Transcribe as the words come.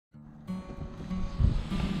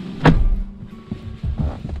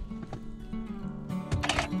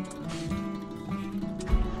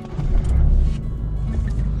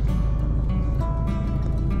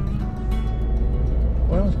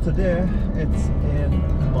today it's in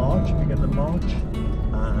March, beginning of March,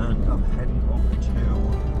 and I'm heading up to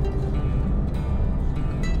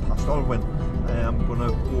past Alwyn. I'm going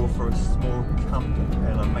to go for a small camp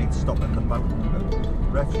and I might stop at the mountain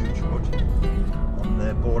Refuge Hut on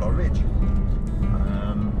the Border Ridge.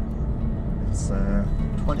 It's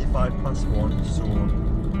 1:25 so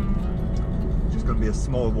just going to be a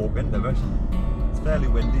small walk into it. It's fairly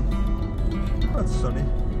windy, but it's sunny.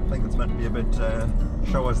 I think it's meant to be a bit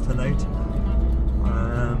showers tonight.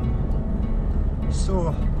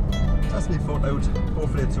 So that's me foot out.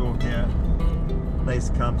 Hopefully it's okay. Nice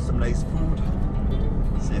camp, some nice food.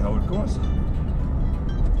 See how it goes.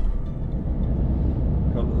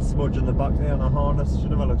 Got a little smudge in the back there on a harness.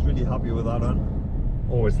 Should've looked really happy with that on.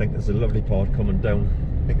 Always think there's a lovely part coming down.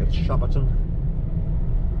 I think it's Shepperton.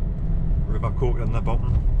 River Coke in the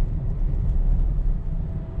bottom.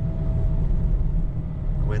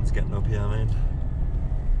 The wind's getting up here, man.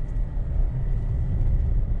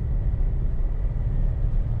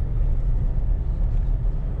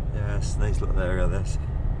 Yeah, it's a nice little area this.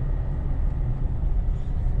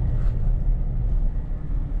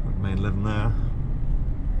 Wouldn't mind living there.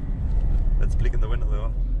 It's bleak in the winter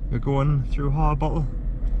though. We're going through Harbottle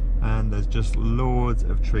and there's just loads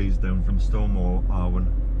of trees down from Stonewall Arwen.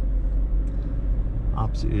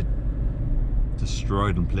 Absolutely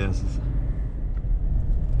destroyed in places.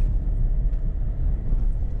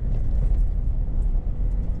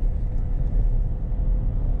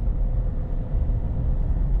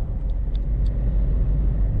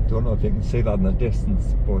 Don't know if you can see that in the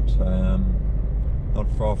distance, but not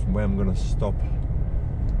far from where I'm going to stop.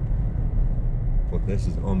 But this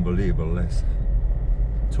is unbelievable, this.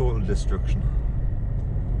 Total destruction.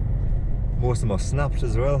 Most of them are snapped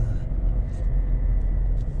as well.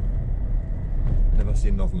 Never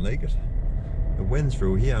seen nothing like it. The wind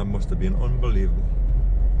through here must have been unbelievable.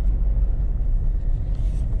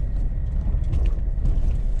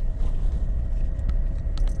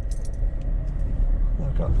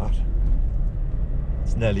 Look at that.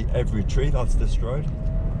 It's nearly every tree that's destroyed.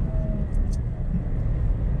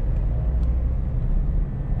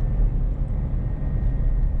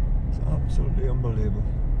 It's absolutely unbelievable.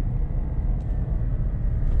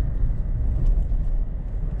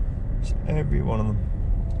 It's every one of them.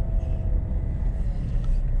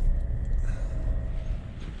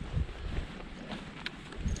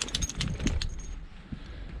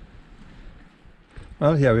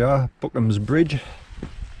 Well, here we are, Buckham's Bridge.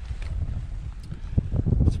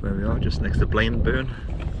 That's where we are, just next to Blainburn.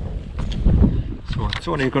 So it's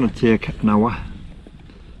only going to take an hour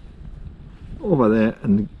over there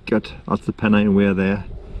and get, that's the Pennine Way there.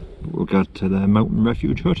 We'll get to the Mountain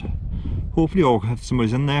Refuge Hut. Hopefully all if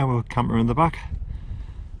somebody's in there, we'll camp around the back.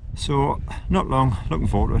 So not long, looking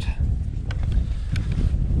forward to it.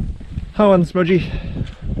 How on, Smudgy?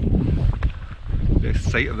 Big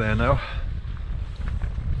sight up there now.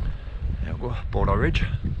 There we go, Border Ridge.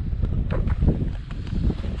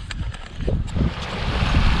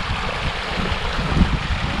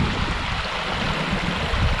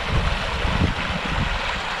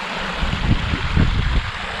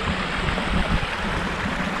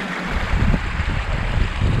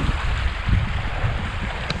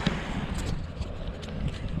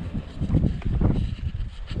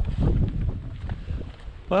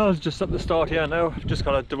 Well, it's just at the start here now. I've just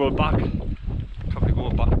got to double back. Probably go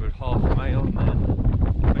back about half a mile and then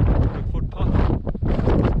make a good footpath.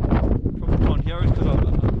 Probably can't hear it because I've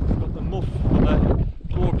got the muff for the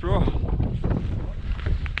GoPro.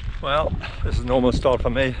 Well, this is a normal start for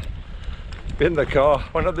me. Been in the car,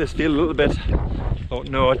 went up this field a little bit. Thought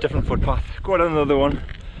no, a different footpath. Go down another one.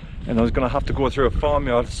 And I was going to have to go through a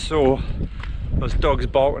farmyard, so there's dogs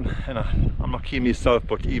barking and I'm not keen myself,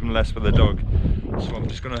 but even less for the dog. So I'm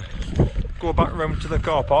just going to go back around to the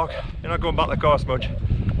car park. You're not going back to the car, Smudge.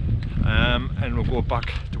 And we'll go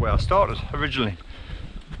back to where I started originally.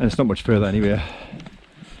 And it's not much further anyway.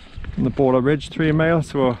 From the Border Ridge, 3 miles,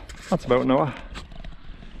 so that's about an hour.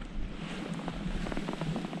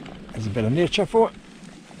 There's a bit of nature for it.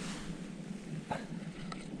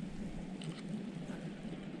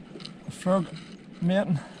 A frog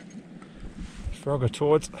mating. Frog or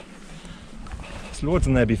toads. There's loads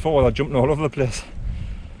in there before, they're jumping all over the place.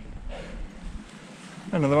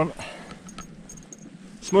 Another one.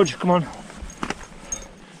 Smudge, come on.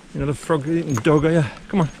 You're not a frog eating dog, are you?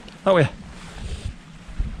 Come on, that way.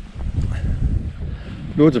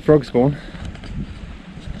 Loads of frogs going.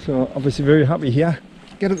 So obviously very happy here.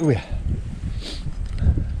 Get out of the way.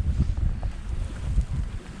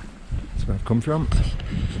 That's where I've come from.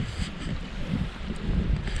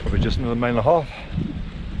 Probably just another mile and a half.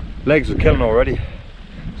 Legs are killing already.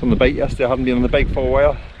 on the bike yesterday. I hadn't been on the bike for a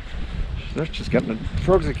while. They're just getting the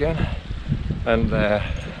frogs again. And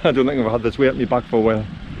I don't think I've had this weight at my back for a while.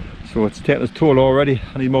 So it's taking its toll already.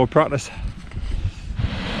 I need more practice.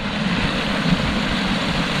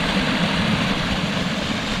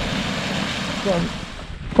 Go on.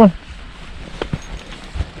 Come on.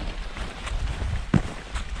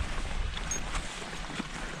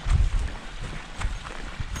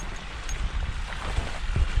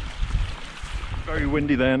 Very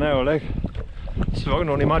windy there now, like. So I can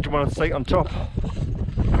only imagine when it's light on top.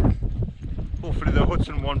 Hopefully the hut's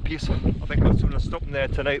in one piece. I think I'm going to stop in there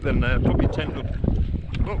tonight, then put my tent up.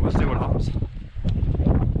 But we'll see what happens.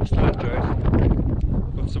 Still enjoy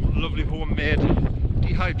it. Got some lovely homemade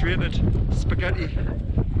dehydrated spaghetti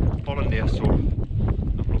bolognese, so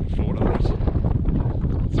I'm looking forward to that.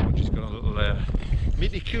 So just got a little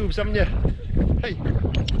meaty cubes, haven't you? Hey!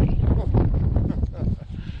 Oh.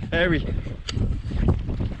 Harry!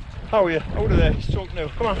 How are you? Out of there, he's choked now.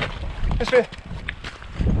 Come on, this way.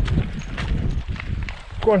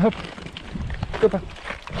 Go on, up. Go up.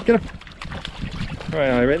 Get up.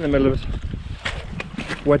 Right in the middle of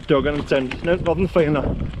it. Wet dog on its end. No, nothing fine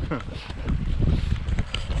now.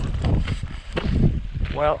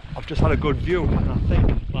 Well, I've just had a good view, and I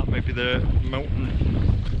think that might be the mountain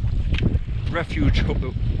refuge hut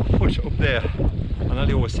up there. And I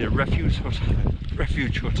always say refuge hut.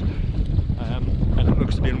 Refuge hut. And it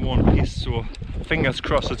looks to be in one piece, so fingers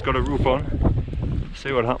crossed it's got a roof on.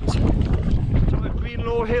 See what happens. It's on a green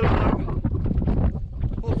low hill now.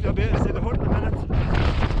 Hopefully I'll be able to see the hut in a minute.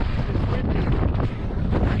 It's windy.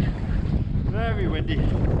 Very windy.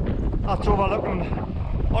 That's overlooking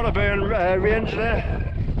Otterburn range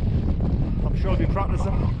there. I'm sure I'll be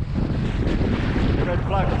practicing. Red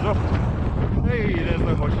flag is up. Hey, there's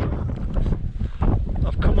the hut.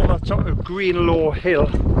 I've come over top of green low hill.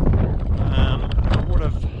 I would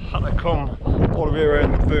have had to come all the way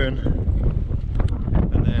around the burn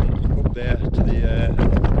and then up there to the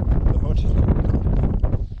hut.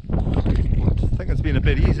 But I think it's been a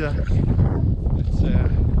bit easier. It's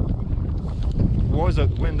was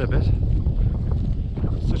out the wind a bit.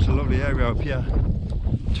 Such a lovely area up here.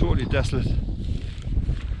 Totally desolate.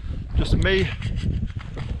 Just me,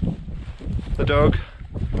 the dog,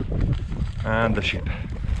 and the sheep,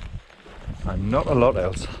 and not a lot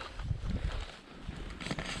else.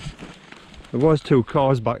 There was 2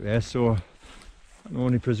 cars back there, so I can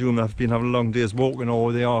only presume they've been having a long day's walking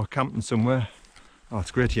or they are camping somewhere. Oh,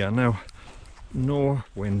 it's great here now. No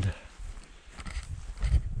wind.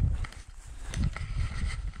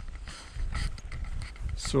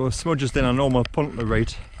 So Smudge is in a normal punt to the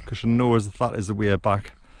right because she knows that is the way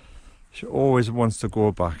back. She always wants to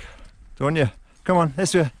go back. Don't you? Come on,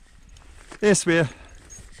 this way. This way.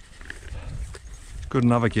 Good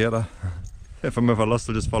navigator. If I'm ever lost,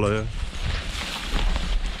 I'll just follow her.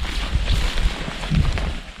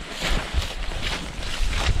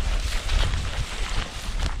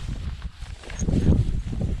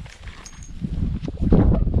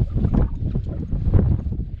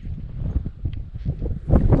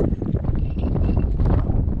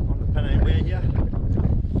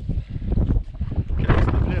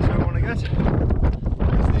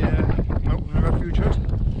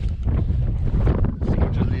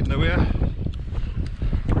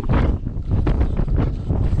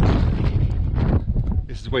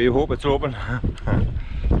 Where you hope it's open.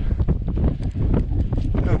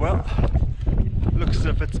 Oh well, looks as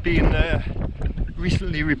if it's been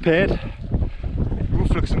recently repaired. The roof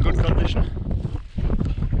looks in good condition.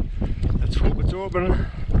 Let's hope it's open.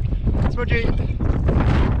 Smudgy!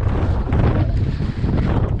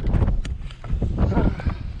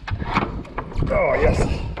 Oh yes!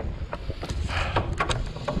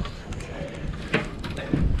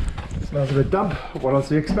 Smells a bit damp. What else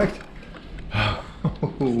do you expect?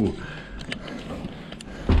 Ooh.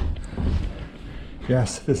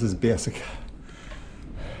 Yes, this is basic.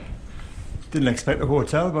 Didn't expect a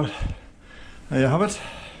hotel, but there you have it.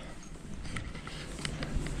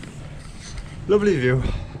 Lovely view.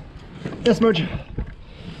 Yes, Smudge.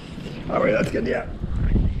 Alright, let's get yeah.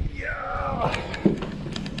 Yeah.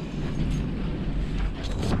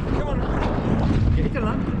 Come on. Get it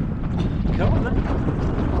on. Come on then.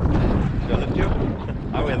 Shall I lift you up?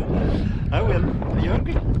 I will. I will. Are you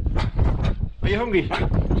hungry? Are you hungry? Do you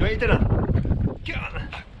want to eat dinner? Come on.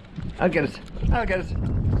 I'll get it. I'll get it.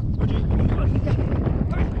 Smudgy, come on. Yeah.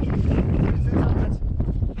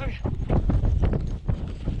 Hurry.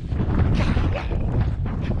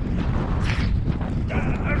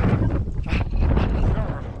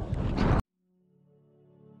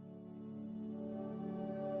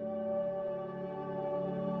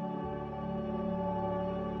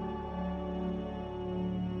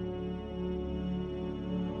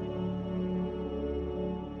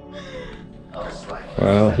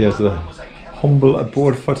 Well, here's the humble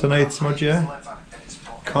abode for tonight, Smudge, yeah?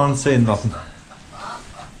 Can't say nothing.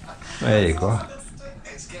 There you go.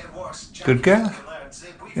 Good girl?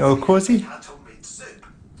 You all cozy?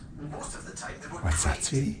 What's that,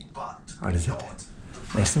 sweetie? What is it?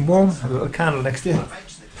 Nice and warm? A little candle next to you.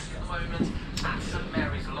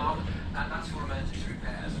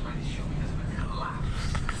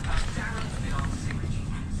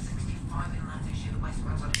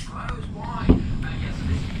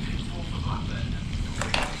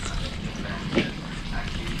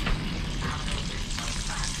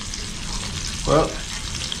 Well,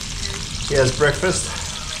 here's breakfast.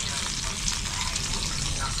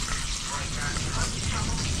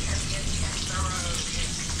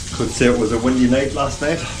 Could say it was a windy night last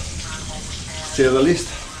night, to say the least.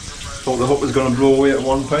 Thought the hut was going to blow away at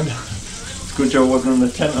one point. It's a good job I wasn't in the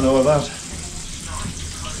tent and all that.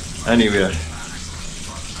 Anyway,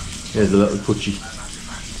 here's a little putchie.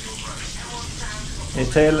 Hey,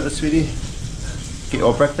 tail, little sweetie. Get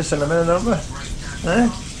your breakfast in a minute, aren't we? Eh?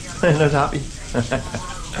 Not happy.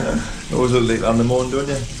 Always a little late on the morning, don't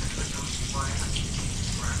you?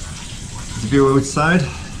 The view outside.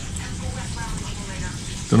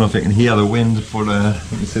 Don't know if you can hear the wind, but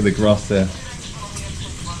you can see the grass there.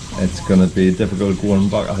 It's going to be difficult going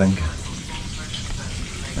back, I think.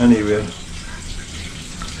 Anyway, I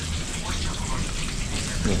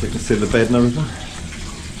don't know if you can see the bed and everything.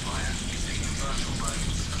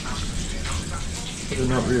 But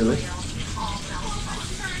not really.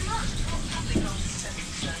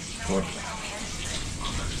 But,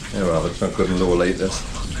 yeah, well, it's not good in low light, this.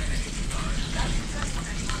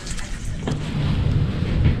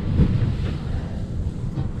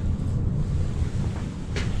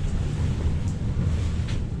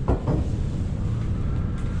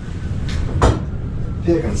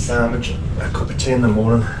 Bacon sandwich, a cup of tea in the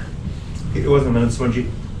morning. It was a minute, Smudgy.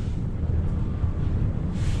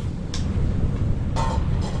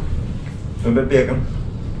 A bit of bacon.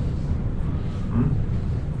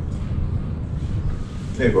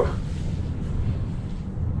 There you go.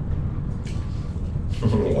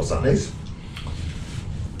 What's that nice?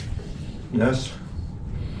 Yes.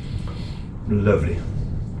 Lovely.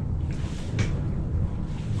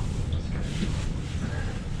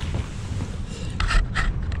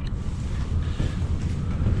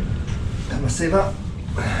 Can I say that?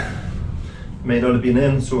 May not have been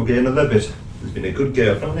in, so again a little bit. There's been a good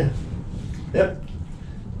girl, haven't you? Yep.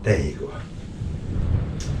 There you go.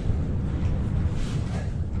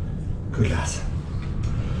 Good lass.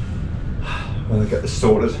 Well, I'll get this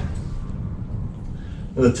sorted.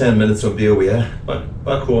 Another 10 minutes will be away, yeah?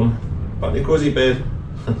 Back home, back in your cosy bed.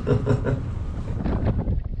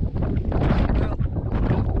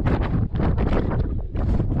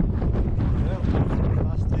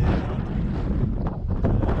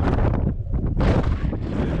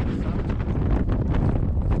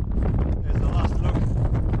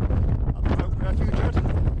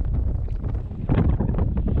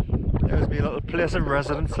 Place of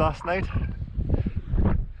residence last night.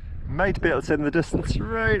 Might be able to see in the distance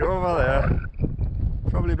right over there.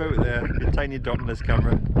 Probably about there. A tiny dot on this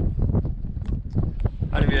camera.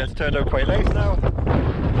 Anyway, it's turned out quite nice now.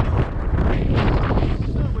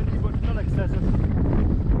 Still windy, but not excessive.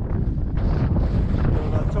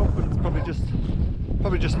 On that top, but it's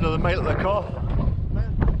probably just another mile of the car.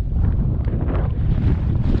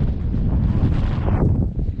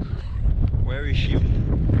 Where is she?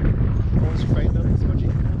 Always frightened of this, Smudgy.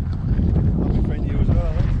 I'll be frightened of you as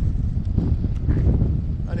well, huh?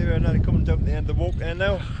 Anyway, I'm nearly coming down to the end of the walk there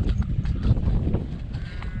now.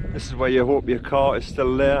 This is where you hope your car is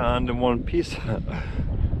still there and in one piece. The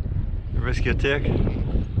risk you take.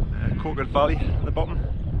 Coconut Valley at the bottom.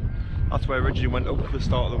 That's where I originally went up at the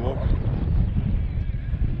start of the walk.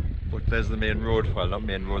 But there's the main road. Well, not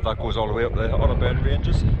main road, that goes all the way up the Otterburn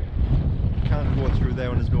Ranges. You can't go through there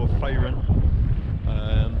when there's no firing.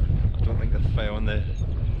 I don't think there's fire on there.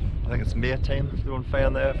 I think it's May time if they're on fire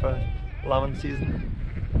on there for lambing season.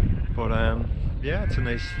 But yeah, it's a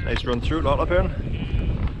nice run through Otterburn.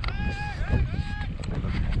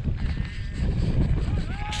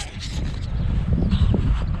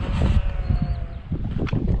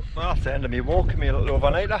 Well, that's the end of my walk, my little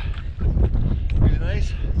overnighter. Really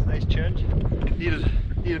nice, nice change.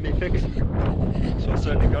 Needed me fix, so I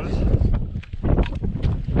certainly got it.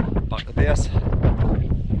 Back to base.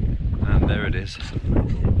 And there it is.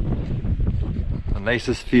 The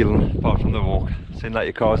nicest feeling apart from the walk. Seeing that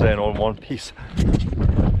your car's there in all one piece.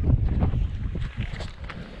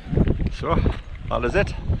 So, that is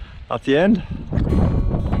it. That's the end.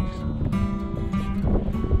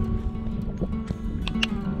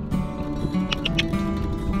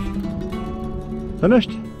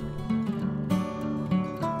 Finished?